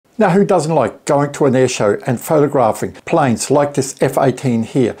Now, who doesn't like going to an air show and photographing planes like this F-18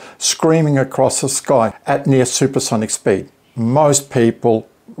 here, screaming across the sky at near supersonic speed? Most people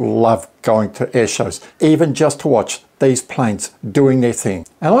love going to air shows, even just to watch these planes doing their thing.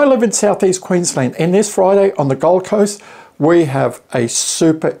 And I live in southeast Queensland, and this Friday on the Gold Coast, we have a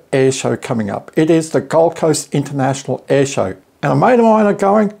super air show coming up. It is the Gold Coast International Air Show. And a mate of mine are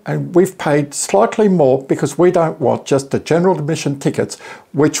going, and we've paid slightly more because we don't want just the general admission tickets,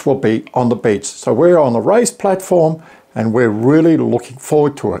 which will be on the beach. So we're on the raised platform and we're really looking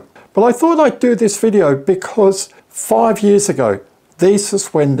forward to it. But I thought I'd do this video because 5 years ago, this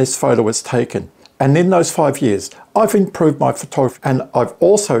is when this photo was taken. And in those 5 years, I've improved my photography, and I've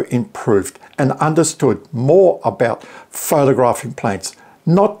also improved and understood more about photographing planes.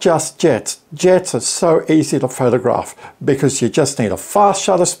 Not just jets. Jets are so easy to photograph because you just need a fast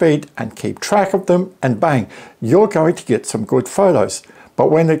shutter speed and keep track of them, and bang, you're going to get some good photos. But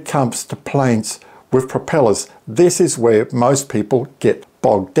when it comes to planes with propellers, this is where most people get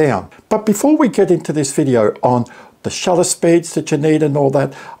bogged down. But before we get into this video on the shutter speeds that you need and all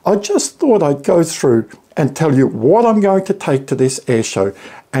that, I just thought I'd go through and tell you what I'm going to take to this air show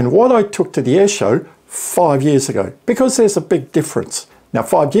and what I took to the air show 5 years ago, because there's a big difference. Now,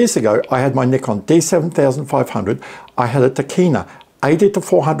 5 years ago, I had my Nikon D7500. I had a Tokina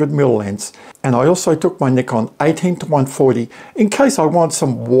 80-400mm lens, and I also took my Nikon 18-140 in case I want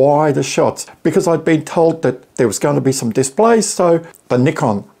some wider shots, because I'd been told that there was going to be some displays, so the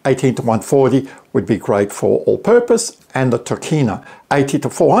Nikon 18-140 would be great for all purpose, and the Tokina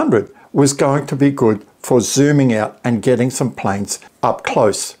 80-400 was going to be good for zooming out and getting some planes up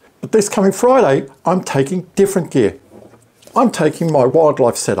close. But this coming Friday, I'm taking different gear. I'm taking my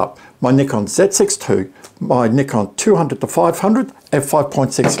wildlife setup, my Nikon Z6 II, my Nikon 200-500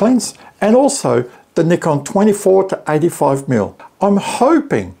 f5.6 lens, and also the Nikon 24-85mm. I'm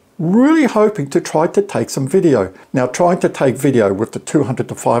hoping, really hoping to try to take some video. Now, trying to take video with the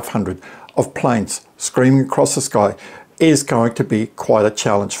 200-500 of planes screaming across the sky is going to be quite a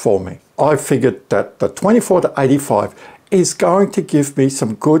challenge for me. I figured that the 24-85 is going to give me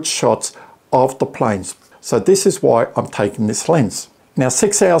some good shots of the planes. So this is why I'm taking this lens. Now,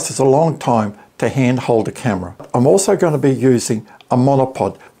 6 hours is a long time to hand hold a camera. I'm also going to be using a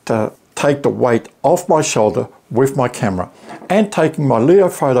monopod to take the weight off my shoulder with my camera, and taking my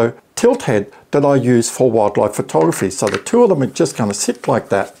Leophoto tilt head that I use for wildlife photography. So the two of them are just going to sit like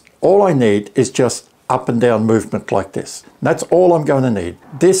that. All I need is just up and down movement like this. That's all I'm going to need.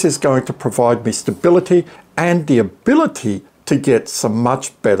 This is going to provide me stability and the ability to get some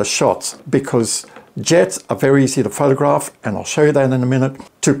much better shots, because jets are very easy to photograph, and I'll show you that in a minute.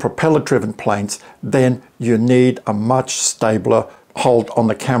 To propeller-driven planes, then you need a much stabler hold on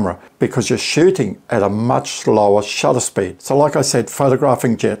the camera because you're shooting at a much lower shutter speed. So like I said,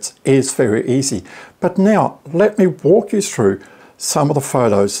 photographing jets is very easy. But now, let me walk you through some of the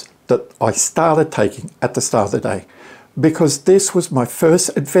photos that I started taking at the start of the day, because this was my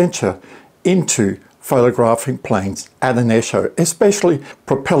first adventure into photographing planes at an air show, especially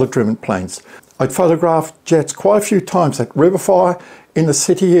propeller-driven planes. I'd photographed jets quite a few times at Riverfire in the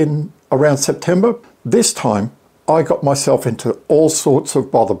city in around September. This time, I got myself into all sorts of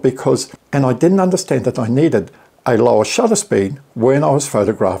bother and I didn't understand that I needed a lower shutter speed when I was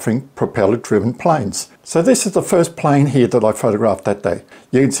photographing propeller-driven planes. So this is the first plane here that I photographed that day.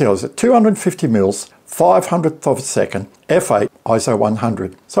 You can see I was at 250mm, 500th of a second, f8, ISO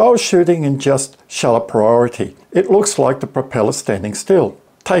 100. So I was shooting in just shutter priority. It looks like the propeller standing still.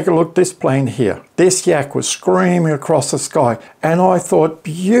 Take a look at this plane here. This yak was screaming across the sky, and I thought,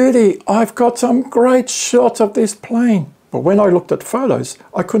 beauty, I've got some great shots of this plane. But when I looked at photos,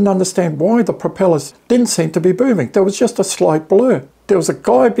 I couldn't understand why the propellers didn't seem to be moving. There was just a slight blur. There was a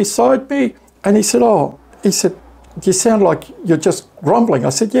guy beside me, and he said, you sound like you're just grumbling.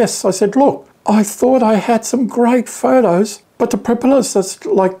 I said, yes. I said, look, I thought I had some great photos, but the propellers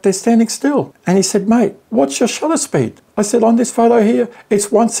are like they're standing still. And he said, mate, what's your shutter speed? I said, on this photo here, it's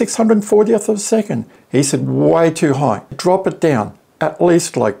 1/640th of a second. He said, way too high. Drop it down, at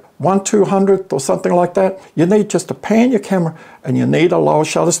least like 1/200th or something like that. You need just to pan your camera, and you need a lower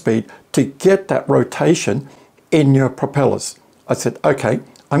shutter speed to get that rotation in your propellers. I said, okay,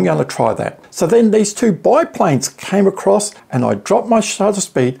 I'm going to try that. So then these two biplanes came across, and I dropped my shutter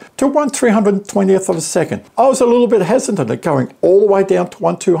speed to 1/320th of a second. I was a little bit hesitant at going all the way down to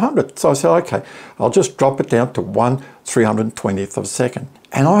 1/200th. So I said, okay, I'll just drop it down to 1/320th of a second.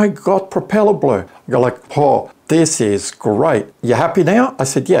 and I got propeller blur. I go like, oh, this is great. You happy now? I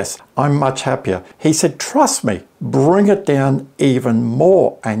said, yes, I'm much happier. He said, trust me, bring it down even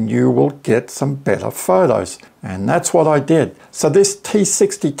more and you will get some better photos. And that's what I did. So this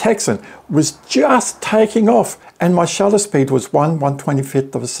T60 Texan was just taking off and my shutter speed was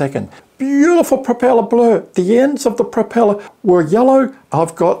 1/125th of a second. Beautiful propeller blur. The ends of the propeller were yellow.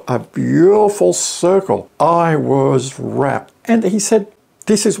 I've got a beautiful circle. I was wrapped. And he said,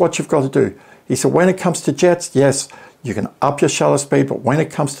 this is what you've got to do. He said, when it comes to jets, yes, you can up your shutter speed, but when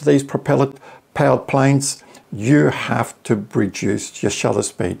it comes to these propeller-powered planes, you have to reduce your shutter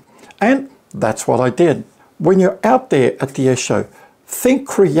speed. And that's what I did. When you're out there at the air show, think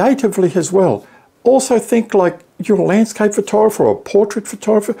creatively as well. Also think like you're a landscape photographer or a portrait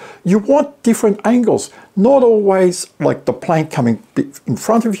photographer. You want different angles, not always like the plane coming in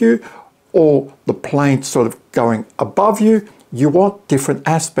front of you or the plane sort of going above you. You want different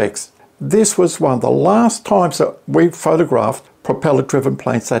aspects. This was one of the last times that we photographed propeller-driven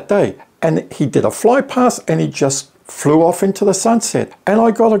planes that day. And he did a fly past and he just flew off into the sunset. And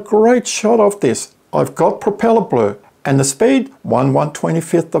I got a great shot of this. I've got propeller blur and the speed,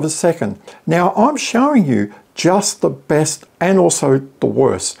 1/125th of a second. Now I'm showing you just the best and also the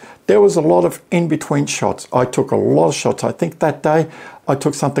worst. There was a lot of in-between shots. I took a lot of shots. I think that day I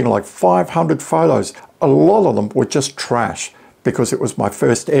took something like 500 photos. A lot of them were just trash, because it was my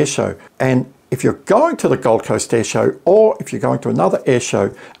first air show. And if you're going to the Gold Coast Air Show or if you're going to another air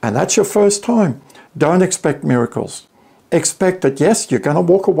show and that's your first time, don't expect miracles. Expect that yes, you're going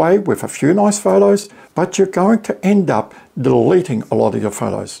to walk away with a few nice photos, but you're going to end up deleting a lot of your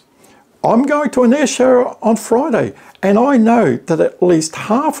photos. I'm going to an air show on Friday and I know that at least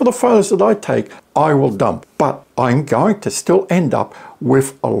half of the photos that I take, I will dump, but I'm going to still end up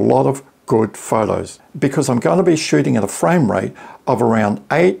with a lot of good photos because I'm going to be shooting at a frame rate of around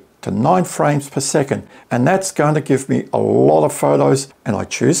 8 to 9 frames per second, and that's going to give me a lot of photos, and I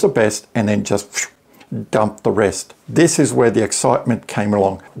choose the best and then just dump the rest. This is where the excitement came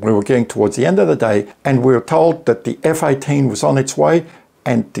along. We were getting towards the end of the day and we were told that the F-18 was on its way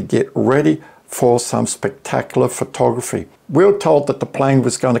and to get ready for some spectacular photography. We were told that the plane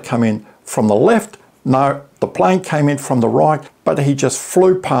was going to come in from the left. No, the plane came in from the right, but he just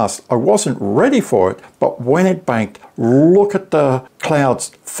flew past. I wasn't ready for it, but when it banked, look at the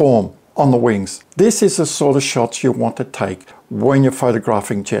clouds form on the wings. This is the sort of shots you want to take when you're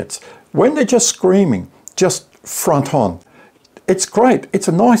photographing jets. When they're just screaming, just front on. It's great, it's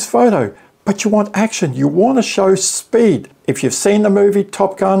a nice photo, but you want action, you want to show speed. If you've seen the movie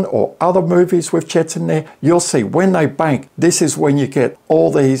Top Gun or other movies with jets in there, you'll see when they bank, this is when you get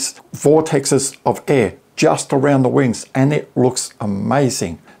all these vortexes of air just around the wings, and it looks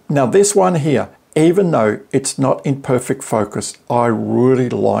amazing. Now this one here, even though it's not in perfect focus, I really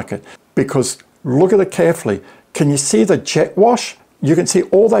like it because look at it carefully. Can you see the jet wash? You can see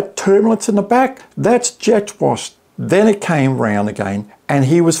all that turbulence in the back. That's jet wash. Then it came round again and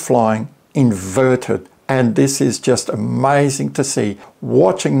he was flying inverted. And this is just amazing to see,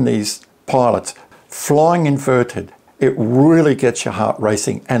 watching these pilots flying inverted. It really gets your heart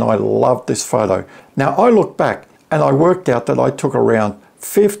racing, and I love this photo. Now I look back and I worked out that I took around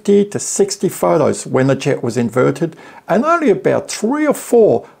 50 to 60 photos when the jet was inverted, and only about 3 or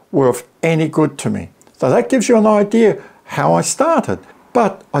 4 were of any good to me. So that gives you an idea how I started,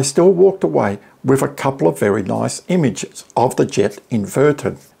 but I still walked away with a couple of very nice images of the jet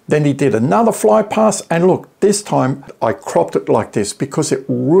inverted. Then he did another fly past, and look, this time I cropped it like this because it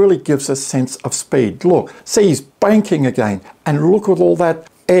really gives a sense of speed. Look, see, he's banking again, and look at all that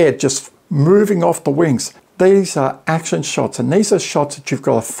air just moving off the wings. These are action shots, and these are shots that you've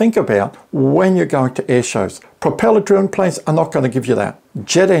got to think about when you're going to air shows. Propeller-driven planes are not going to give you that.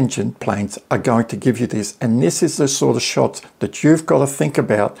 Jet engine planes are going to give you this, and this is the sort of shots that you've got to think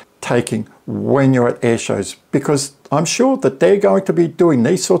about taking when you're at air shows, because I'm sure that they're going to be doing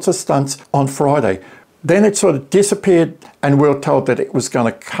these sorts of stunts on Friday. Then it sort of disappeared, and we were told that it was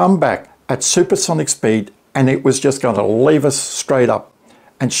going to come back at supersonic speed, and it was just going to leave us straight up.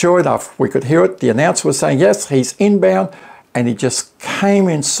 And sure enough, we could hear it. The announcer was saying, yes, he's inbound, and he just came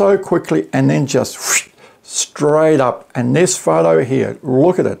in so quickly and then just whoosh, straight up. And this photo here,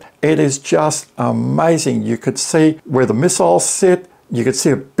 look at it. It is just amazing. You could see where the missiles sit. You could see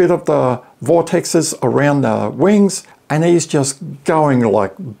a bit of the vortexes around the wings, and he's just going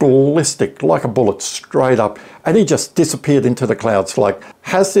like ballistic, like a bullet, straight up. And he just disappeared into the clouds. Like,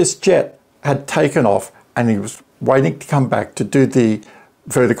 has this jet had taken off and he was waiting to come back to do the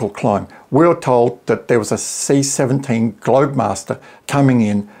vertical climb. We were told that there was a C-17 Globemaster coming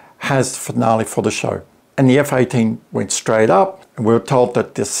in, has the finale for the show. and the F-18 went straight up, and we were told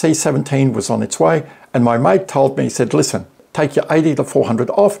that the C-17 was on its way, and my mate told me, he said, listen, take your 80-400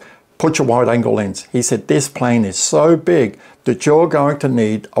 off, put your wide angle lens. He said, this plane is so big that you're going to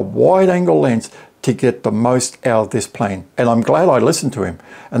need a wide angle lens to get the most out of this plane. And I'm glad I listened to him.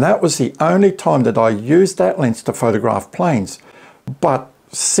 And that was the only time that I used that lens to photograph planes. But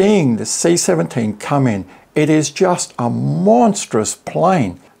seeing the C-17 come in, it is just a monstrous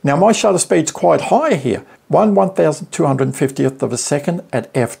plane. Now my shutter speed's quite high here, 1/1250th of a second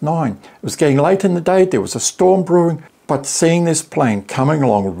at f9. It was getting late in the day, there was a storm brewing, but seeing this plane coming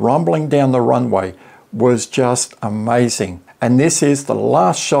along, rumbling down the runway, was just amazing. And this is the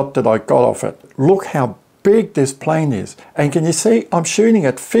last shot that I got of it. Look how big this plane is. And can you see, I'm shooting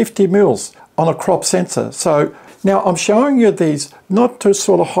at 50 mils on a crop sensor. So now I'm showing you these not to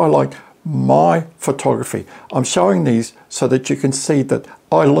sort of highlight my photography. I'm showing these so that you can see that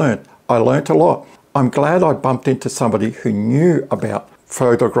I learnt a lot. I'm glad I bumped into somebody who knew about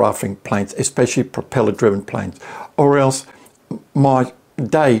photographing planes, especially propeller-driven planes, or else my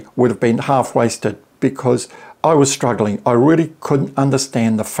day would have been half wasted because I was struggling. I really couldn't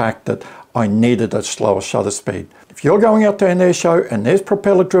understand the fact that I needed a slower shutter speed. If you're going out to an air show and there's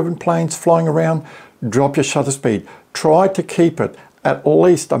propeller-driven planes flying around, drop your shutter speed. Try to keep it at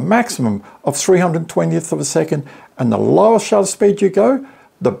least a maximum of 320th of a second, and the lower shutter speed you go,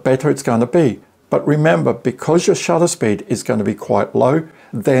 the better it's going to be. But remember, because your shutter speed is going to be quite low,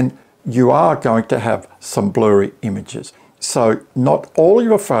 then you are going to have some blurry images. So not all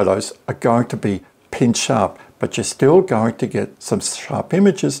your photos are going to be pin sharp, but you're still going to get some sharp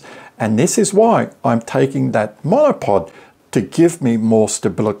images. And this is why I'm taking that monopod to give me more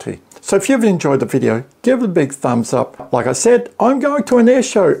stability. So if you've enjoyed the video, give it a big thumbs up. Like I said, I'm going to an air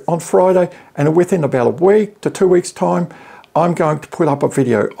show on Friday, and within about a week to 2 weeks time, I'm going to put up a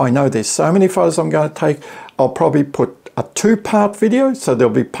video. I know there's so many photos I'm going to take. I'll probably put a 2-part video, so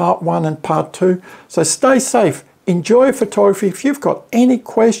there'll be part 1 and part 2. So stay safe, enjoy photography. If you've got any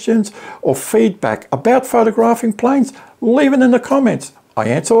questions or feedback about photographing planes, leave it in the comments. I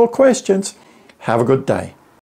answer all questions. Have a good day.